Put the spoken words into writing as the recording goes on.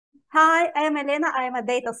Hi, I am Elena. I am a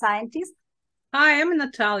data scientist. Hi, I'm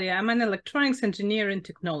Natalia. I'm an electronics engineer and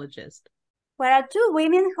technologist. We are two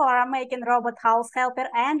women who are making robot house helper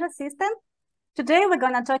and assistant. Today, we're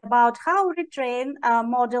going to talk about how retrain a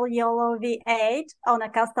model YOLO V8 on a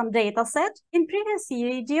custom dataset. In previous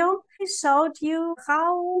video, we showed you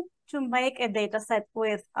how to make a dataset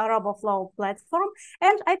with a RoboFlow platform,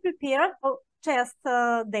 and I prepared a test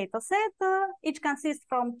dataset. It consists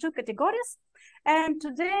from two categories. And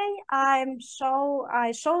today I show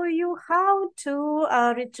you how to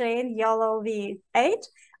retrain YOLO V8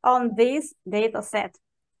 on this dataset.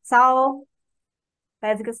 So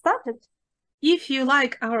let's get started. If you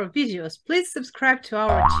like our videos, please subscribe to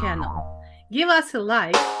our channel, give us a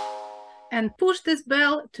like, and push this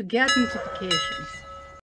bell to get notifications.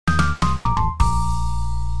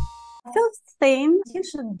 First thing you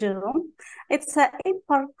should do, it's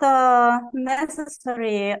import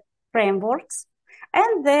necessary frameworks,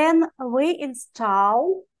 and then we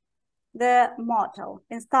install the model,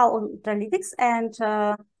 install Ultralytics and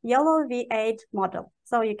YOLO V8 model.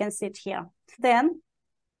 So you can see it here. Then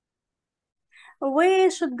we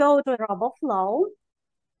should go to RoboFlow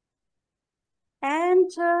and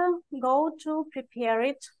go to prepare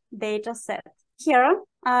it dataset. Here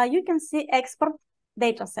you can see export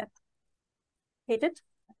dataset. Hit it.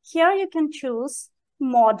 Here you can choose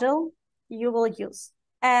model you will use,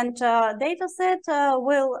 and dataset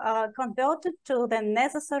will convert it to the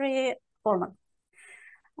necessary format.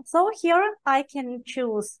 So here I can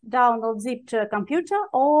choose download zip to a computer,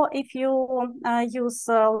 or if you use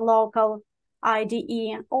local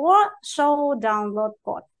IDE, or show download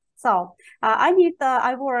code. So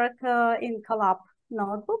I work in Collab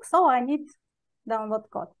notebook, so I need download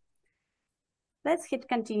code. Let's hit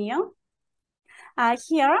continue.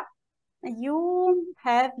 Here you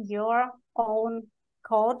have your own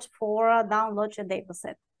code for download your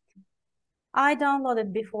dataset. I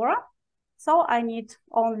downloaded before, so I need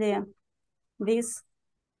only this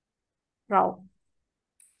row.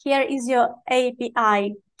 Here is your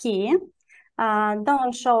API key.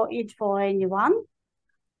 Don't show it for anyone.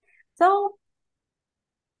 So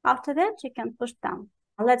after that, you can push down.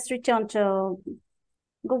 Let's return to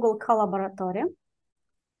Google Collaboratory.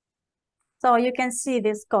 So you can see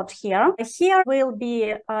this code here. Here will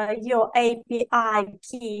be your API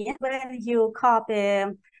key. When you copy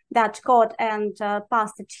that code and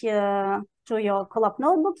paste it here to your Collab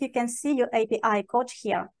notebook, you can see your API code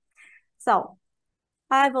here. So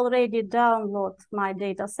I've already downloaded my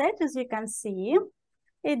dataset. As you can see,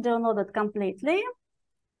 it downloaded completely.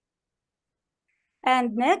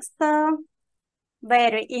 And next,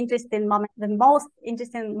 very interesting moment, the most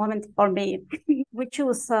interesting moment for me, we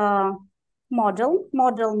choose model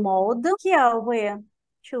mode. Here we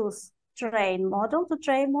choose train model to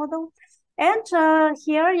train model. And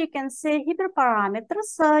here you can see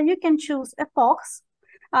hyperparameters. You can choose epochs.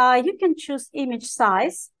 You can choose image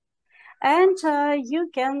size. And you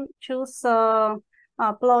can choose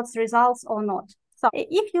plots results or not. So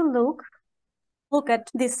if you look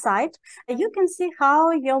at this site, you can see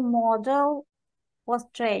how your model was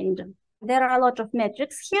trained. There are a lot of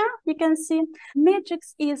metrics here. You can see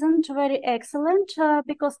metrics isn't very excellent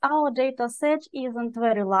because our data set isn't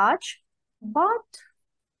very large, but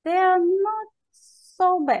they are not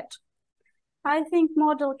so bad. I think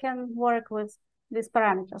model can work with these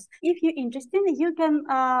parameters. If you're interested, you can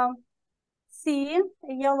see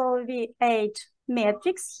YOLO V8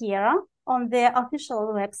 metrics here on the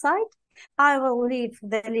official website. I will leave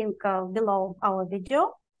the link below our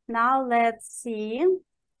video. Now let's see.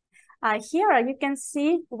 Here you can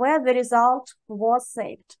see where the result was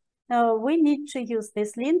saved. We need to use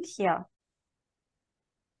this link here.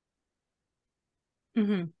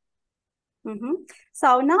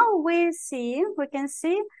 So now we can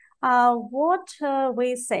see what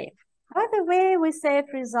we save. By the way, we save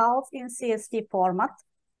results in CSV format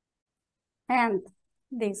and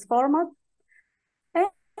this format. And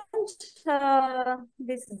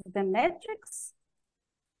this is the metrics.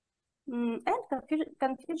 And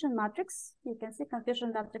confusion matrix. You can see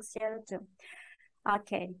confusion matrix here too.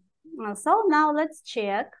 Okay, so now let's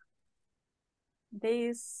check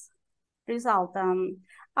this result.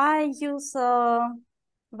 I use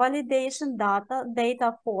validation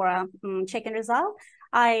data for checking result.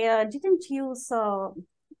 I didn't use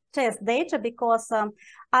test data because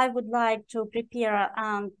I would like to prepare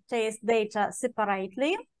test data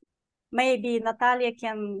separately. Maybe Natalia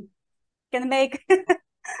can make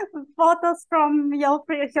photos from your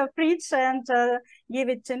fridge and give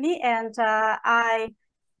it to me, and I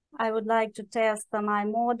would like to test my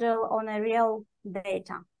model on a real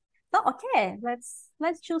data. So okay,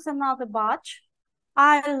 let's choose another batch.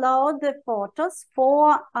 I load the photos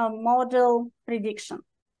for a model prediction.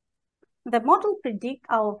 The model predict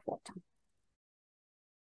our photo.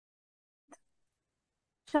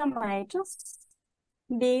 Tomatoes,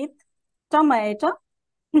 beet, tomato.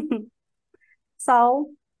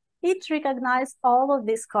 So it recognized all of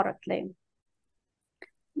this correctly.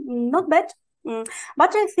 Not bad.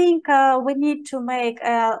 But I think we need to make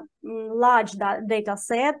a large data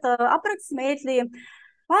set, approximately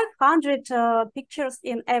 500 pictures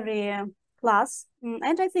in every class.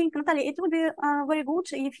 And I think, Natalia, it would be very good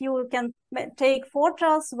if you can take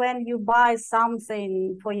photos when you buy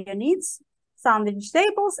something for your needs, some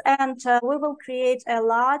vegetables, and we will create a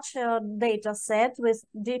large data set with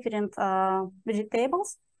different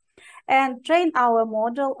vegetables and train our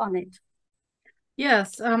model on it.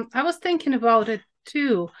 Yes, I was thinking about it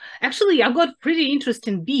too. Actually, I got pretty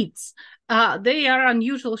interesting beets. They are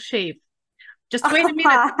unusual shape. Just wait a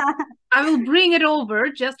minute. I will bring it over.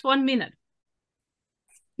 Just 1 minute.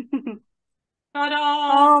 Ta-da!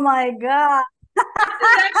 Oh my God.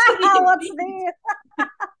 What's this?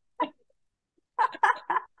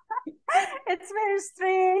 It's very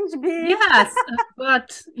strange, beet. Yes,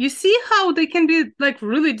 but you see how they can be like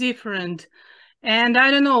really different. And I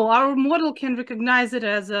don't know, our model can recognize it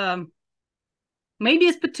as maybe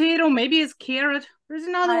it's potato, maybe it's carrot. There's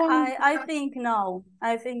another one. I think no.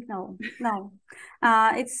 I think no. No.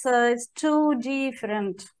 It's too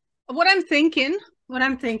different. I'm thinking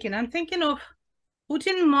of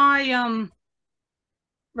putting my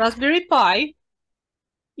Raspberry Pi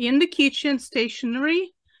in the kitchen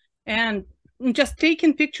stationary and just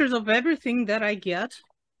taking pictures of everything that I get.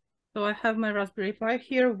 So I have my Raspberry Pi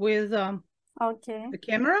here with Okay. the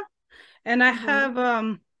camera, and I have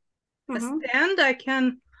a stand I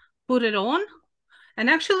can put it on, and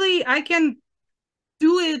actually I can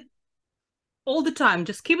do it all the time.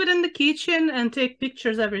 Just keep it in the kitchen and take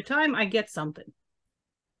pictures every time I get something.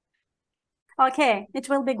 Okay, it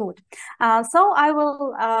will be good. So I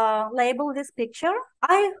will label this picture.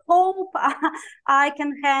 I hope I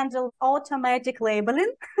can handle automatic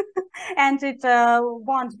labeling and it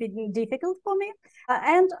won't be difficult for me.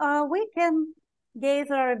 And we can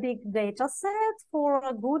gather a big data set for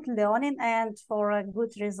a good learning and for a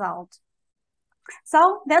good result.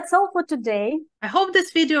 So that's all for today. I hope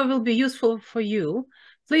this video will be useful for you.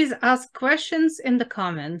 Please ask questions in the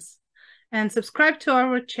comments and subscribe to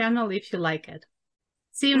our channel if you like it.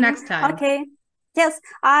 See you next time. Okay. Yes,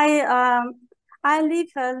 I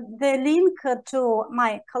leave the link to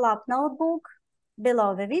my collab notebook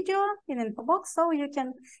below the video in info box, so you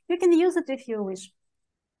can use it if you wish.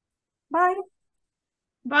 Bye.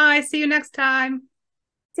 Bye. See you next time.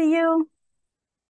 See you.